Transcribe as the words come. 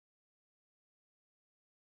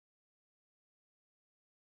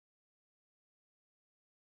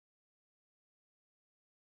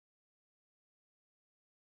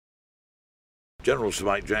General Sir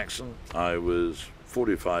Mike Jackson. I was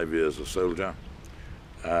 45 years a soldier,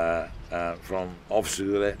 from officer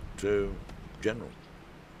cadet to general.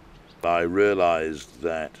 I realized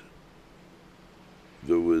that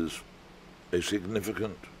there was a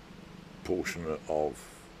significant portion of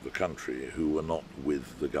the country who were not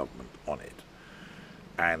with the government on it,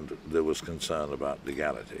 and there was concern about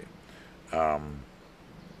legality. I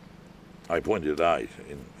pointed out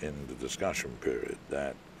in the discussion period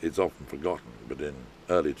that it's often forgotten, but in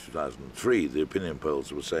early 2003 the opinion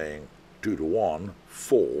polls were saying 2-1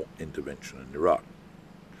 for intervention in Iraq.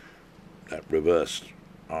 That reversed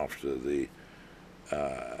after the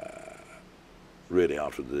really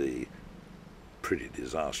after the pretty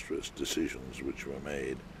disastrous decisions which were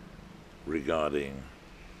made regarding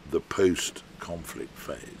the post-conflict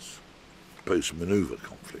phase, post-maneuver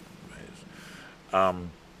conflict phase.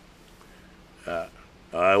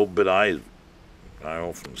 But I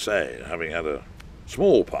often say, having had a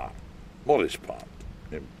small part, modest part,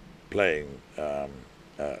 in playing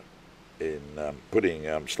in putting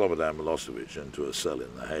Slobodan Milosevic into a cell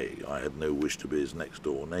in The Hague, I had no wish to be his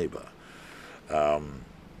next-door neighbour.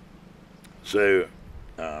 So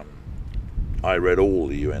I read all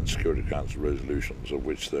the UN Security Council resolutions, of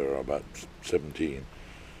which there are about 17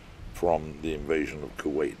 from the invasion of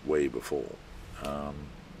Kuwait way before,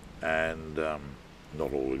 and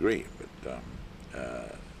not all agree, but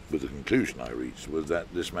the conclusion I reached was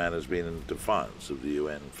that this man has been in defiance of the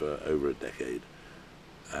UN for over a decade,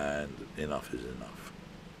 and enough is enough.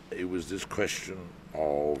 It was this question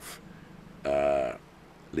of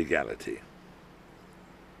legality.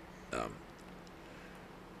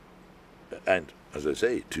 And, as I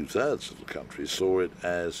say, 2/3 of the country saw it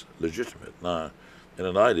as legitimate. Now, in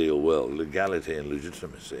an ideal world, legality and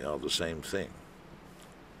legitimacy are the same thing.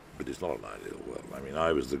 But it's not an ideal world. I mean,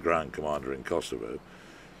 I was the ground commander in Kosovo,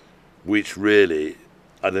 which really,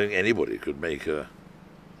 I don't think anybody could make a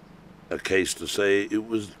case to say it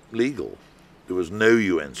was legal. There was no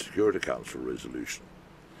UN Security Council resolution.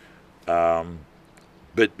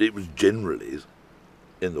 But it was generally,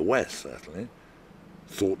 in the West certainly,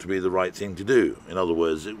 thought to be the right thing to do. In other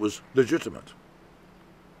words, it was legitimate.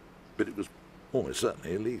 But it was almost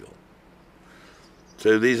certainly illegal.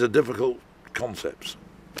 So these are difficult concepts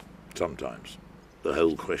sometimes. The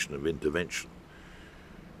whole question of intervention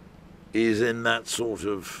is in that sort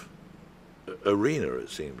of arena, it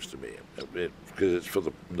seems to me, because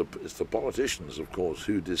it's the politicians, of course,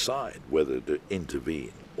 who decide whether to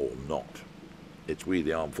intervene or not. It's we,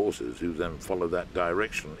 the armed forces, who then follow that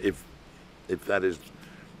direction, if that is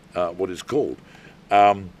what it's called.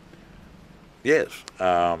 Yes,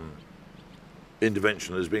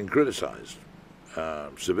 intervention has been criticised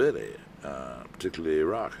severely, particularly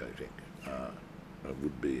Iraq, I think,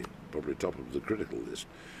 would be probably top of the critical list.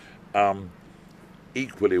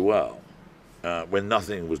 Equally well, when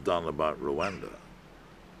nothing was done about Rwanda,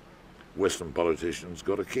 Western politicians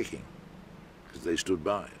got a kicking because they stood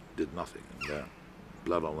by, did nothing, and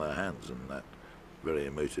blood on their hands, in that very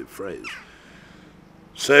emotive phrase.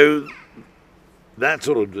 So that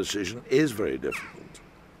sort of decision is very difficult.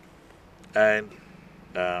 And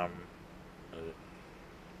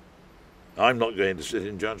I'm not going to sit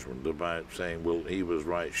in judgment about saying, well, he was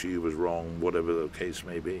right, she was wrong, whatever the case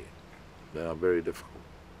may be. They are very difficult,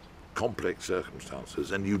 complex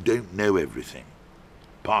circumstances, and you don't know everything.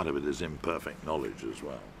 Part of it is imperfect knowledge as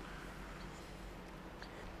well.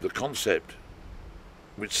 The concept,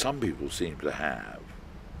 which some people seem to have,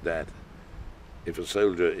 that if a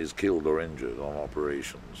soldier is killed or injured on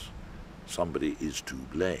operations, somebody is to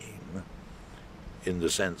blame, in the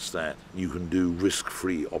sense that you can do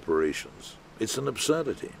risk-free operations. It's an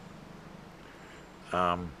absurdity.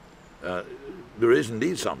 There is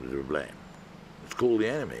indeed somebody to blame. It's called the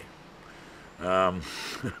enemy.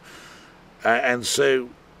 And so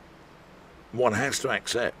one has to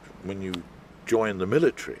accept, when you join the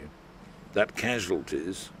military, that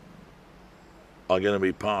casualties are going to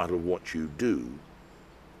be part of what you do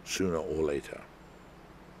sooner or later.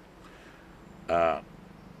 Now,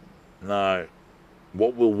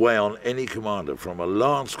 what will weigh on any commander from a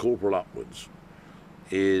lance corporal upwards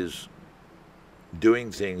is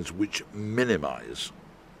doing things which minimize.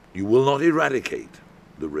 You will not eradicate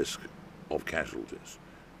the risk of casualties,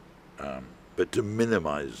 but to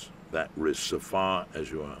minimize that risk so far as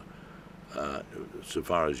you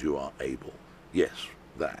are able. Yes,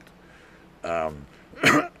 that.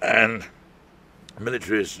 And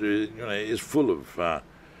military is full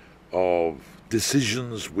of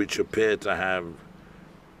decisions which appear to have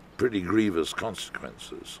pretty grievous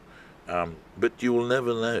consequences, but you will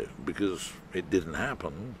never know, because it didn't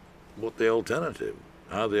happen, what the alternative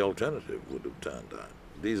how the alternative would have turned out.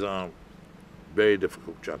 These are very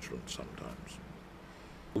difficult judgments sometimes.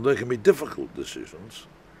 Well, there can be difficult decisions,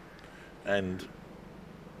 and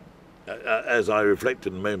as I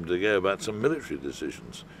reflected a moment ago about some military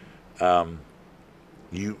decisions,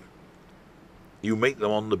 you make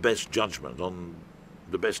them on the best judgment, on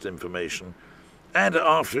the best information, and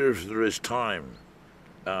after, if there is time,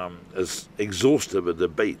 as exhaustive a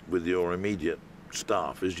debate with your immediate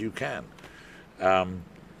staff as you can.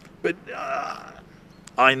 But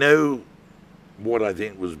I know what I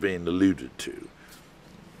think was being alluded to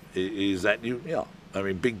is that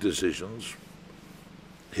big decisions,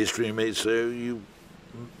 history may say you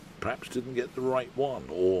perhaps didn't get the right one,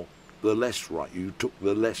 or the less right, you took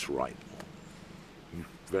the less right one.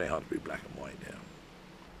 It's very hard to be black and white here.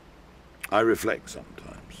 I reflect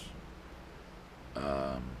sometimes.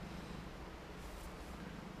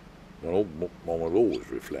 One will always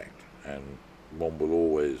reflect, and one will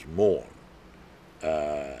always mourn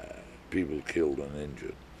people killed and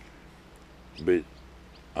injured. But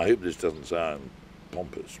I hope this doesn't sound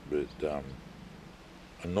pompous, but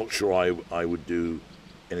I'm not sure I would do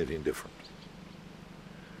anything different.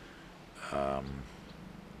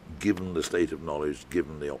 Given the state of knowledge,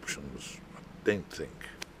 given the options, I don't think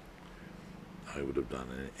I would have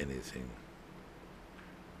done anything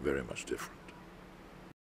very much different.